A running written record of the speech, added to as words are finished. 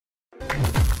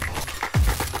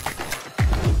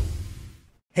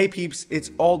Hey peeps,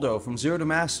 it's Aldo from Zero to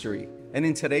Mastery, and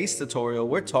in today's tutorial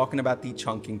we're talking about the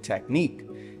chunking technique.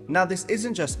 Now this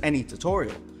isn't just any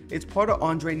tutorial, it's part of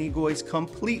Andrei Nigoy's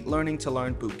complete Learning to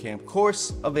Learn Bootcamp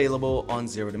course available on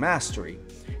Zero to Mastery.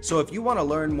 So if you want to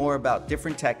learn more about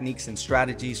different techniques and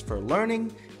strategies for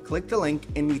learning, click the link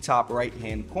in the top right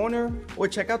hand corner or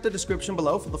check out the description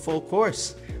below for the full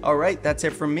course. Alright, that's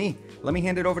it from me. Let me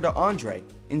hand it over to Andrei.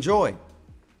 Enjoy!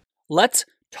 Let's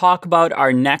talk about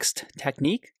our next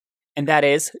technique, and that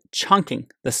is chunking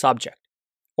the subject,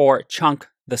 or chunk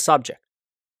the subject.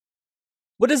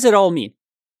 What does it all mean?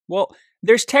 Well,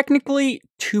 there's technically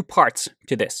two parts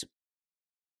to this.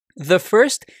 The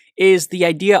first is the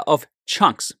idea of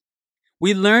chunks.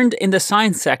 We learned in the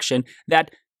science section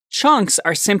that chunks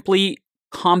are simply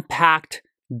compact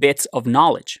bits of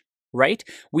knowledge, right?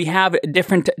 We have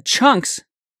different chunks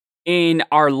in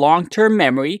our long-term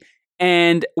memory,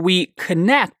 and we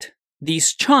connect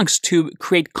these chunks to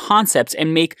create concepts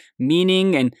and make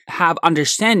meaning and have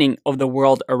understanding of the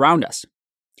world around us.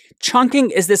 Chunking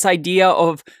is this idea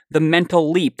of the mental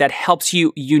leap that helps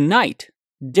you unite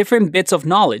different bits of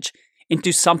knowledge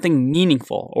into something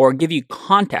meaningful or give you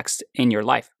context in your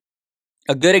life.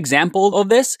 A good example of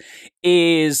this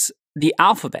is the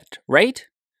alphabet, right?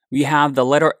 We have the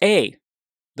letter A,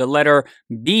 the letter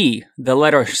B, the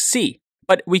letter C,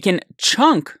 but we can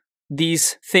chunk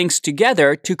these things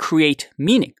together to create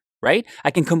meaning, right?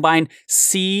 I can combine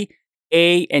C,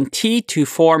 A, and T to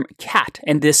form cat,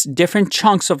 and this different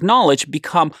chunks of knowledge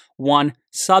become one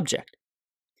subject.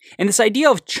 And this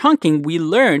idea of chunking we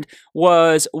learned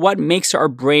was what makes our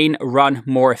brain run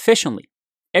more efficiently.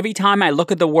 Every time I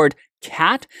look at the word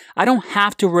cat, I don't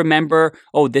have to remember,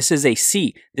 oh, this is a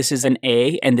C, this is an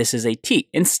A, and this is a T.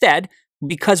 Instead,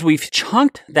 because we've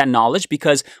chunked that knowledge,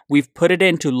 because we've put it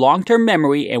into long-term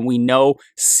memory and we know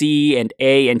C and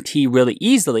A and T really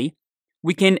easily,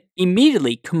 we can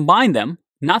immediately combine them,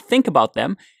 not think about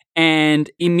them, and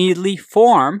immediately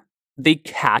form the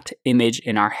cat image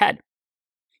in our head.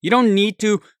 You don't need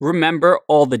to remember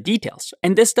all the details.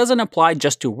 And this doesn't apply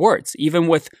just to words. Even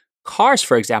with cars,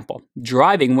 for example,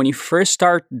 driving, when you first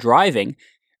start driving,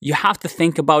 you have to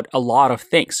think about a lot of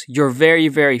things. You're very,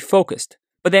 very focused.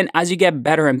 But then as you get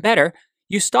better and better,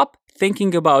 you stop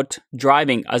thinking about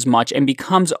driving as much and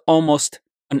becomes almost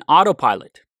an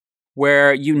autopilot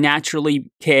where you naturally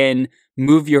can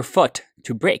move your foot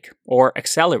to brake or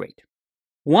accelerate.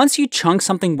 Once you chunk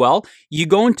something well, you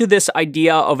go into this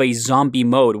idea of a zombie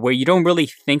mode where you don't really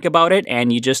think about it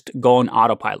and you just go on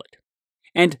autopilot.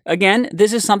 And again,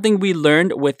 this is something we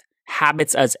learned with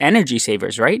habits as energy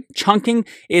savers, right? Chunking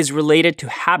is related to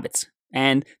habits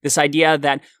and this idea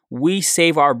that we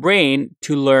save our brain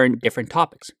to learn different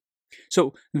topics.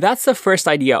 So that's the first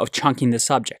idea of chunking the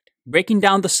subject, breaking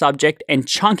down the subject and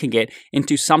chunking it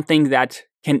into something that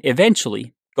can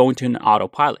eventually go into an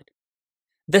autopilot.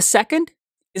 The second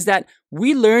is that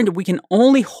we learned we can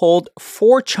only hold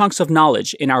 4 chunks of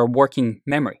knowledge in our working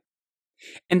memory.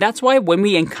 And that's why when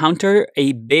we encounter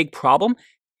a big problem,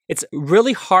 it's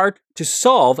really hard to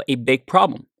solve a big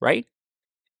problem, right?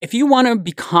 If you want to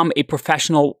become a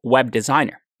professional web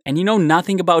designer, and you know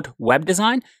nothing about web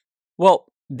design, well,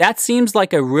 that seems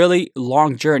like a really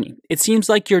long journey. It seems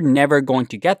like you're never going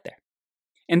to get there.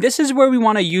 And this is where we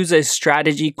want to use a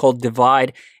strategy called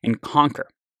divide and conquer,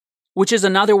 which is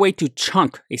another way to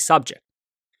chunk a subject.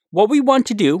 What we want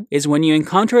to do is when you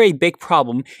encounter a big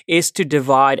problem is to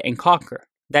divide and conquer.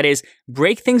 That is,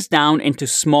 break things down into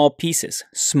small pieces,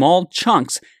 small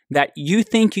chunks that you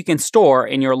think you can store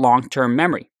in your long-term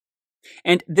memory.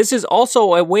 And this is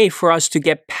also a way for us to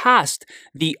get past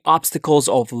the obstacles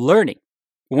of learning.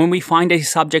 When we find a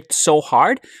subject so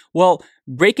hard, well,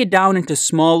 break it down into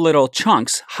small little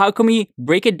chunks. How can we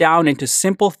break it down into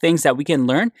simple things that we can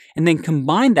learn and then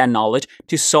combine that knowledge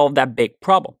to solve that big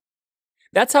problem?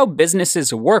 That's how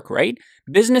businesses work, right?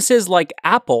 Businesses like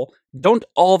Apple don't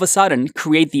all of a sudden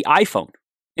create the iPhone.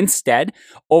 Instead,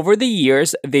 over the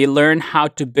years, they learn how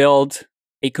to build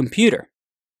a computer.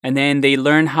 And then they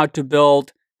learn how to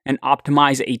build and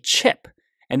optimize a chip.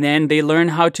 And then they learn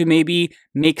how to maybe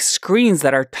make screens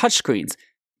that are touchscreens,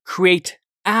 create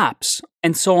apps,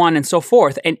 and so on and so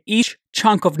forth. And each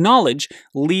chunk of knowledge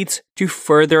leads to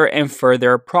further and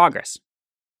further progress.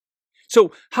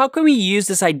 So how can we use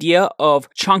this idea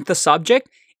of chunk the subject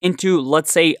into,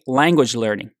 let's say, language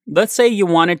learning? Let's say you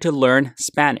wanted to learn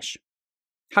Spanish.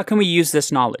 How can we use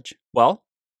this knowledge? Well,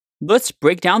 let's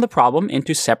break down the problem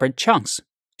into separate chunks.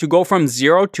 To go from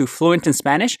 0 to fluent in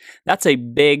Spanish, that's a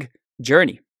big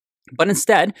journey. But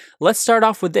instead, let's start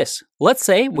off with this. Let's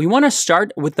say we want to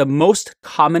start with the most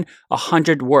common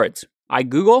 100 words. I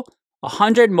Google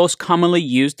 100 most commonly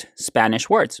used Spanish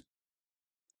words.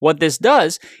 What this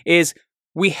does is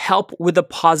we help with the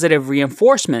positive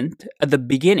reinforcement at the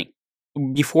beginning,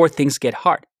 before things get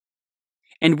hard.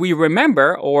 And we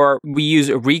remember, or we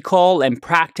use recall and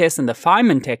practice and the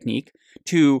Feynman technique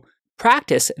to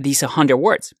practice these 100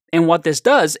 words. And what this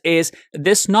does is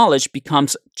this knowledge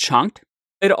becomes chunked.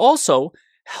 It also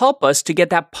helps us to get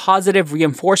that positive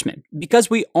reinforcement because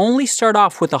we only start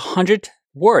off with 100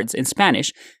 words in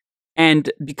Spanish.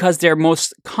 And because they're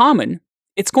most common,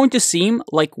 it's going to seem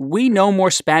like we know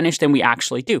more Spanish than we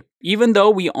actually do. Even though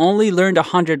we only learned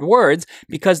 100 words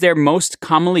because they're most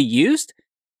commonly used,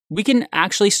 we can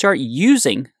actually start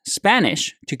using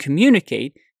Spanish to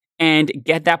communicate and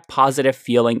get that positive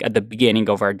feeling at the beginning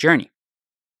of our journey.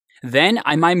 Then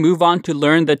I might move on to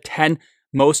learn the 10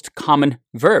 most common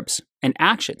verbs and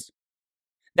actions.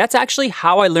 That's actually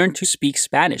how I learned to speak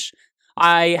Spanish.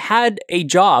 I had a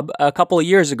job a couple of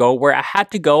years ago where I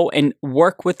had to go and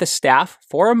work with the staff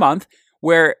for a month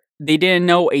where they didn't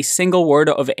know a single word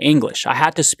of English. I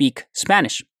had to speak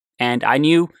Spanish, and I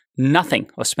knew nothing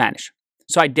of Spanish.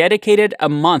 So I dedicated a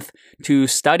month to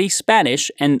study Spanish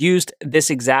and used this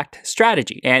exact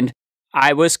strategy. And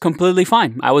I was completely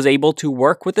fine. I was able to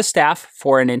work with the staff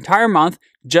for an entire month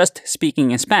just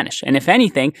speaking in Spanish. And if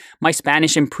anything, my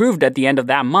Spanish improved at the end of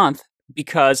that month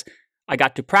because I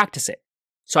got to practice it.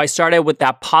 So I started with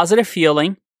that positive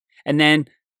feeling, and then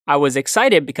I was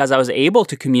excited because I was able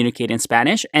to communicate in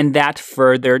Spanish, and that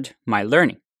furthered my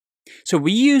learning. So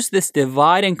we use this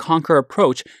divide and conquer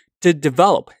approach to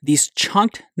develop these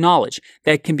chunked knowledge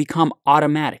that can become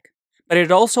automatic. But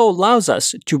it also allows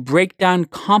us to break down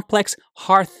complex,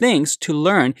 hard things to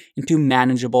learn into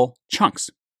manageable chunks.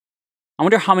 I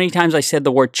wonder how many times I said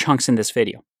the word chunks in this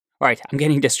video. All right, I'm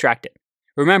getting distracted.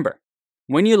 Remember,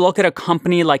 when you look at a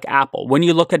company like Apple, when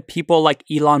you look at people like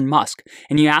Elon Musk,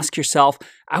 and you ask yourself,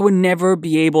 I would never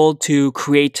be able to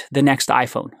create the next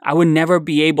iPhone. I would never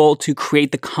be able to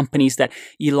create the companies that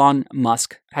Elon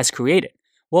Musk has created.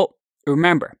 Well,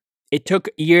 remember, it took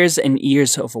years and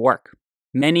years of work,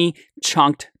 many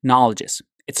chunked knowledges.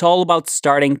 It's all about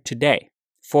starting today,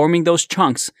 forming those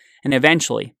chunks, and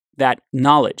eventually that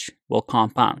knowledge will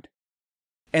compound.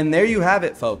 And there you have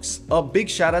it, folks. A big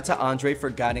shout out to Andrei for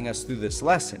guiding us through this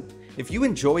lesson. If you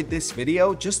enjoyed this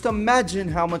video, just imagine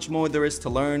how much more there is to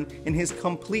learn in his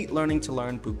complete Learning to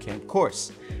Learn bootcamp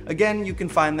course. Again, you can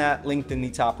find that linked in the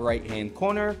top right hand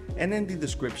corner and in the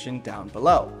description down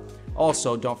below.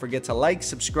 Also, don't forget to like,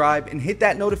 subscribe, and hit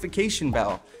that notification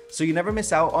bell so you never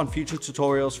miss out on future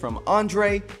tutorials from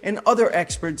Andrei and other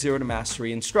expert Zero to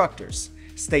Mastery instructors.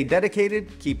 Stay dedicated,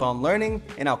 keep on learning,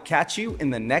 and I'll catch you in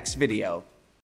the next video.